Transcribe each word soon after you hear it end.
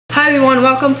Hi everyone,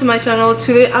 welcome to my channel.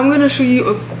 Today I'm going to show you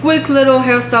a quick little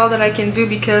hairstyle that I can do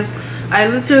because I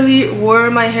literally wore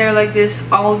my hair like this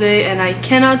all day and I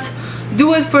cannot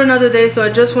do it for another day, so I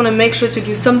just want to make sure to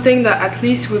do something that at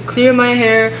least will clear my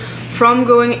hair from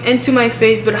going into my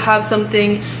face but have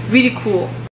something really cool.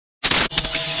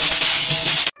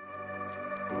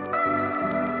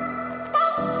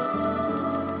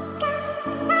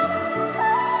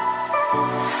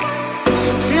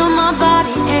 Feel my body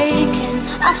aching,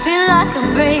 I feel like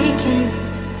I'm breaking,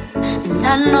 and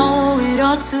I know it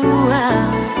all too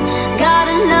well. Got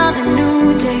another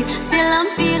new day, still I'm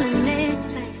feeling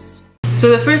misplaced. So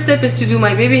the first step is to do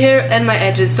my baby hair and my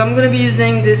edges. So I'm going to be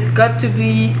using this Got To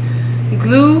Be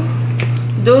glue,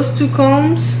 those two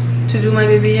combs to do my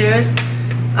baby hairs,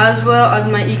 as well as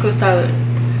my Eco Styler.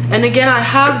 And again, I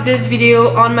have this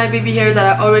video on my baby hair that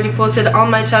I already posted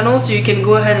on my channel, so you can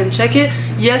go ahead and check it.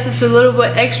 Yes, it's a little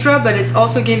bit extra, but it's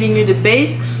also giving you the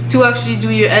base to actually do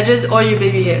your edges or your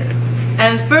baby hair.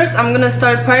 And first, I'm gonna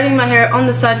start parting my hair on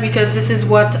the side because this is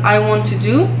what I want to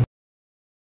do.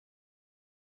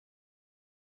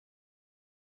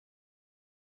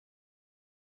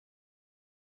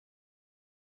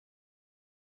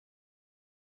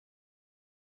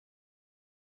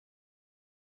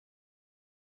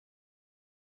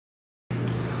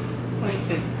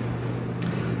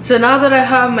 So now that I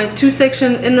have my two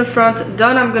sections in the front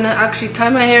done, I'm gonna actually tie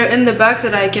my hair in the back so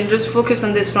that I can just focus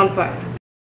on this front part.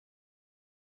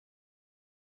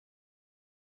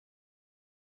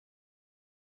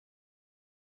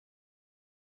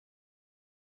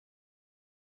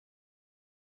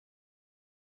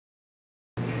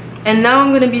 And now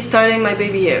I'm gonna be starting my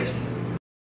baby hairs.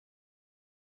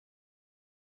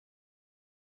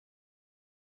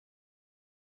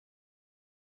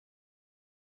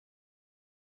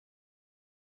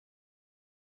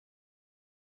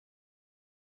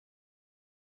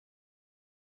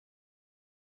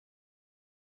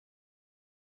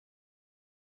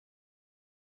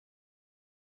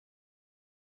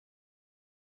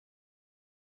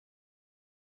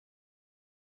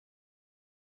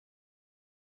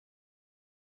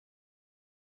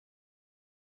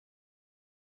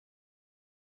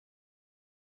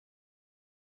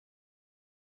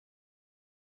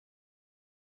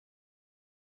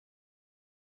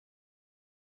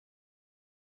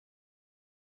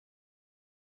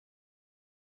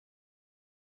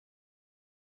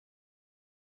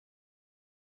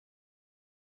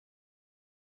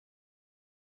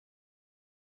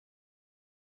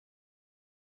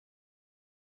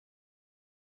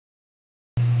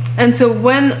 And so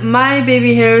when my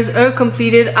baby hairs are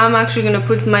completed, I'm actually gonna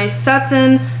put my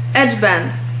satin edge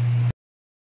band.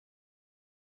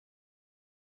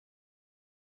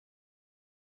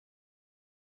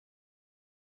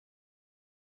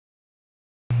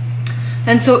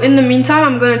 And so in the meantime,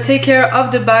 I'm gonna take care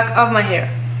of the back of my hair.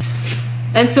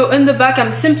 And so in the back,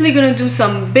 I'm simply gonna do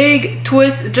some big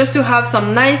twists just to have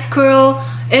some nice curl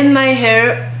in my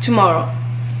hair tomorrow.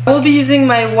 I will be using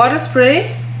my water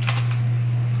spray,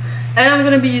 and I'm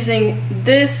gonna be using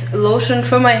this lotion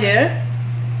for my hair,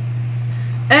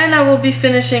 and I will be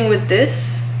finishing with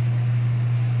this.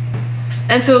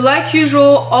 And so like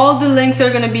usual, all the links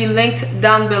are gonna be linked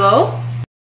down below.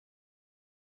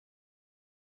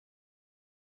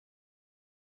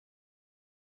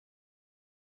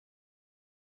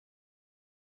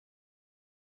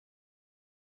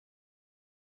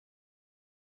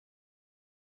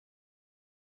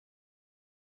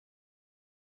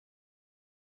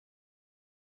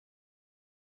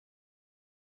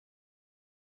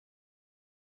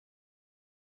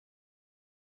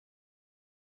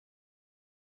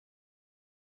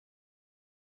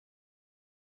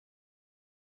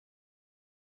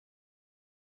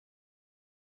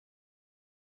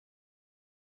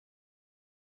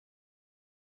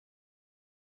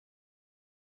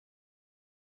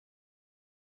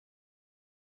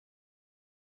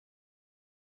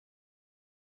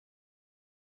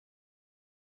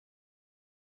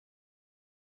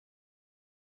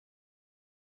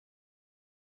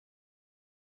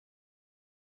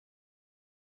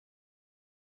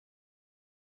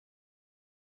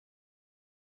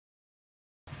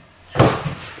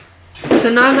 So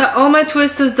now that all my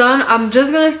twist is done, I'm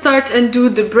just gonna start and do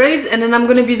the braids, and then I'm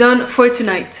gonna be done for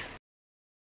tonight.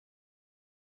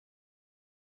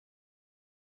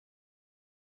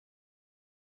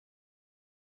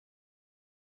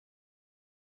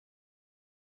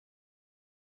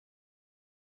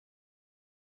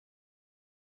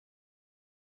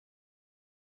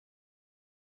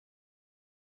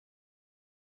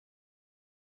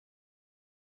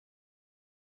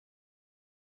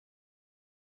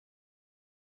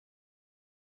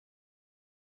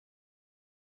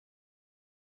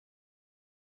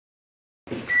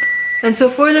 And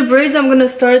so for the braids, I'm gonna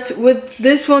start with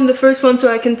this one, the first one,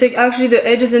 so I can take actually the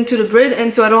edges into the braid,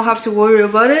 and so I don't have to worry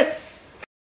about it.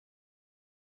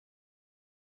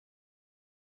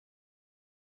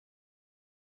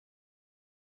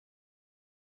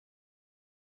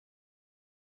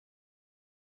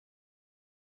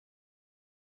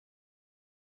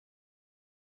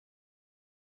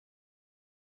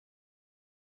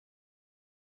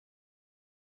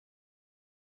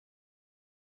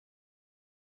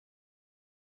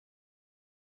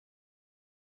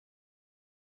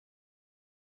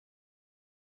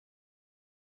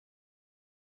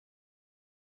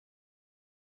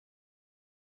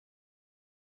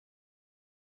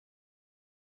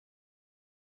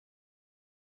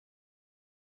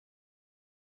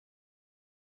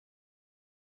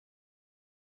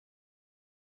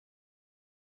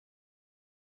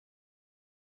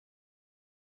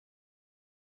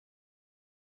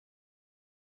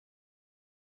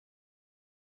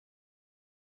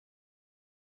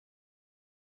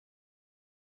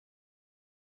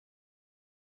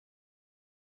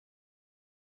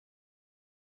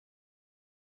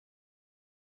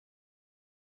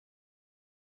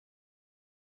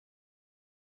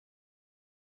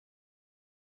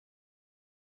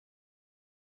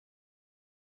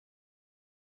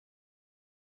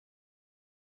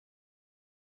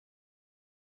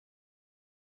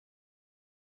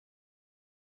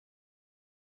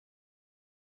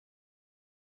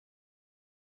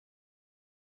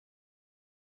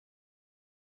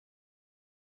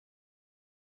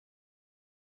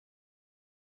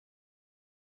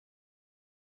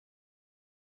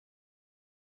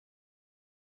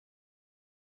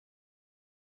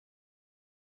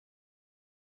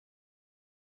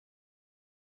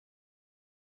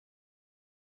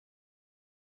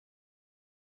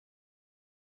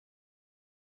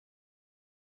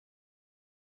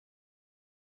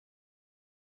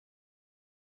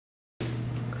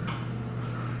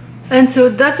 And so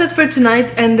that's it for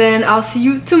tonight, and then I'll see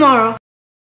you tomorrow.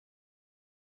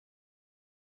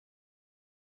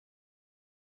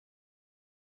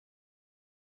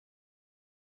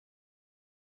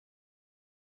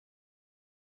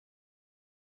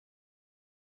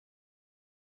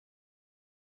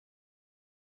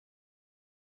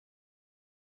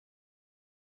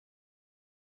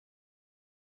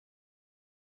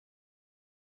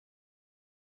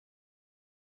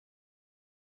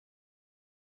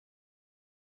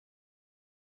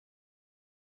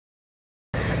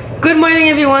 Good morning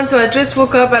everyone. So I just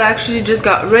woke up and actually just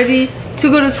got ready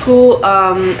to go to school,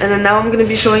 and then now I'm gonna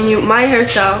be showing you my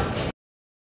hairstyle.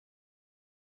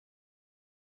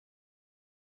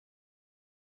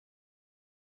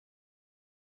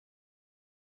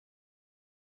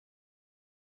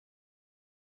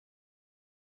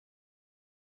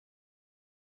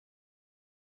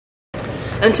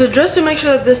 And so just to make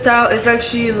sure that the style is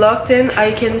actually locked in,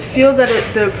 I can feel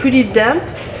that they're pretty damp.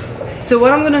 So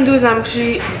what I'm gonna do is I'm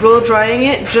actually blow drying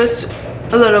it just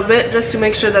a little bit, just to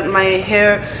make sure that my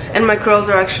hair and my curls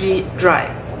are actually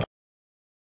dry.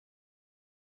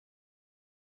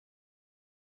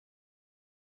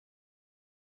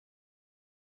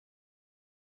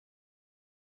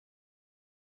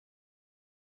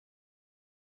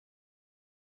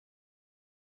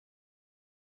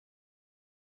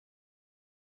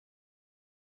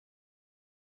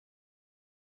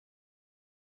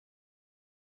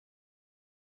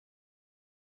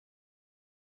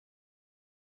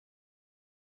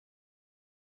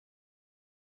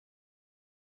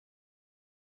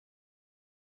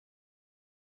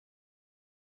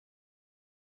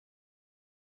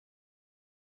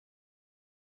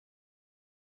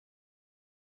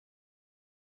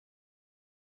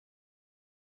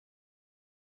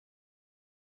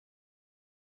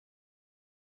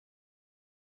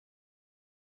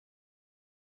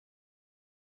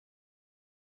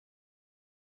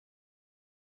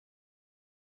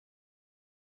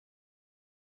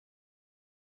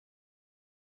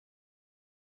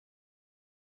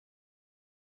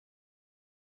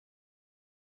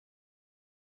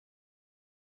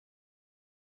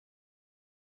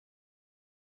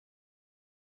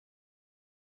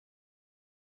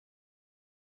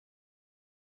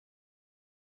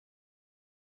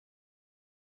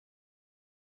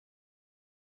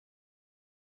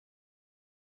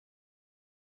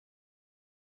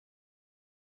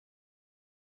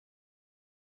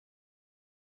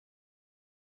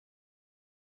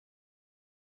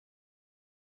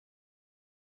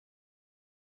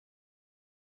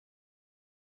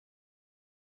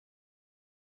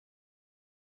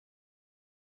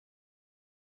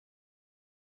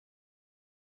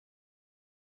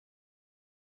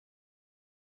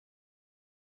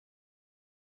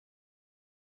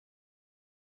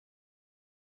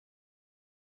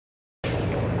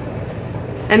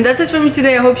 And that's it for me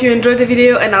today. I hope you enjoyed the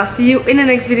video, and I'll see you in the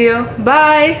next video.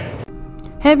 Bye!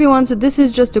 Hey everyone, so this is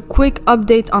just a quick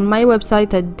update on my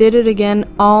website. I did it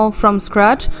again all from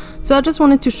scratch. So I just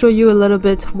wanted to show you a little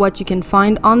bit what you can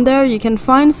find on there. You can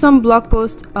find some blog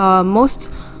posts. Most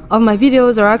of my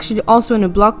videos are actually also in a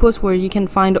blog post where you can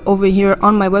find over here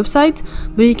on my website,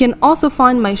 but you can also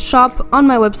find my shop on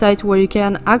my website where you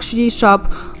can actually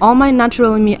shop all my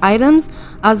Naturally Me items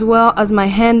as well as my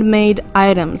handmade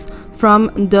items from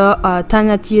the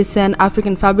Tania TSN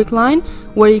African fabric line,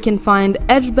 where you can find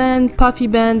edge band, puffy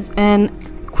bands and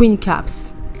queen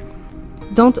caps.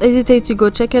 Don't hesitate to go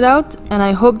check it out, and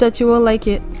I hope that you will like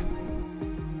it.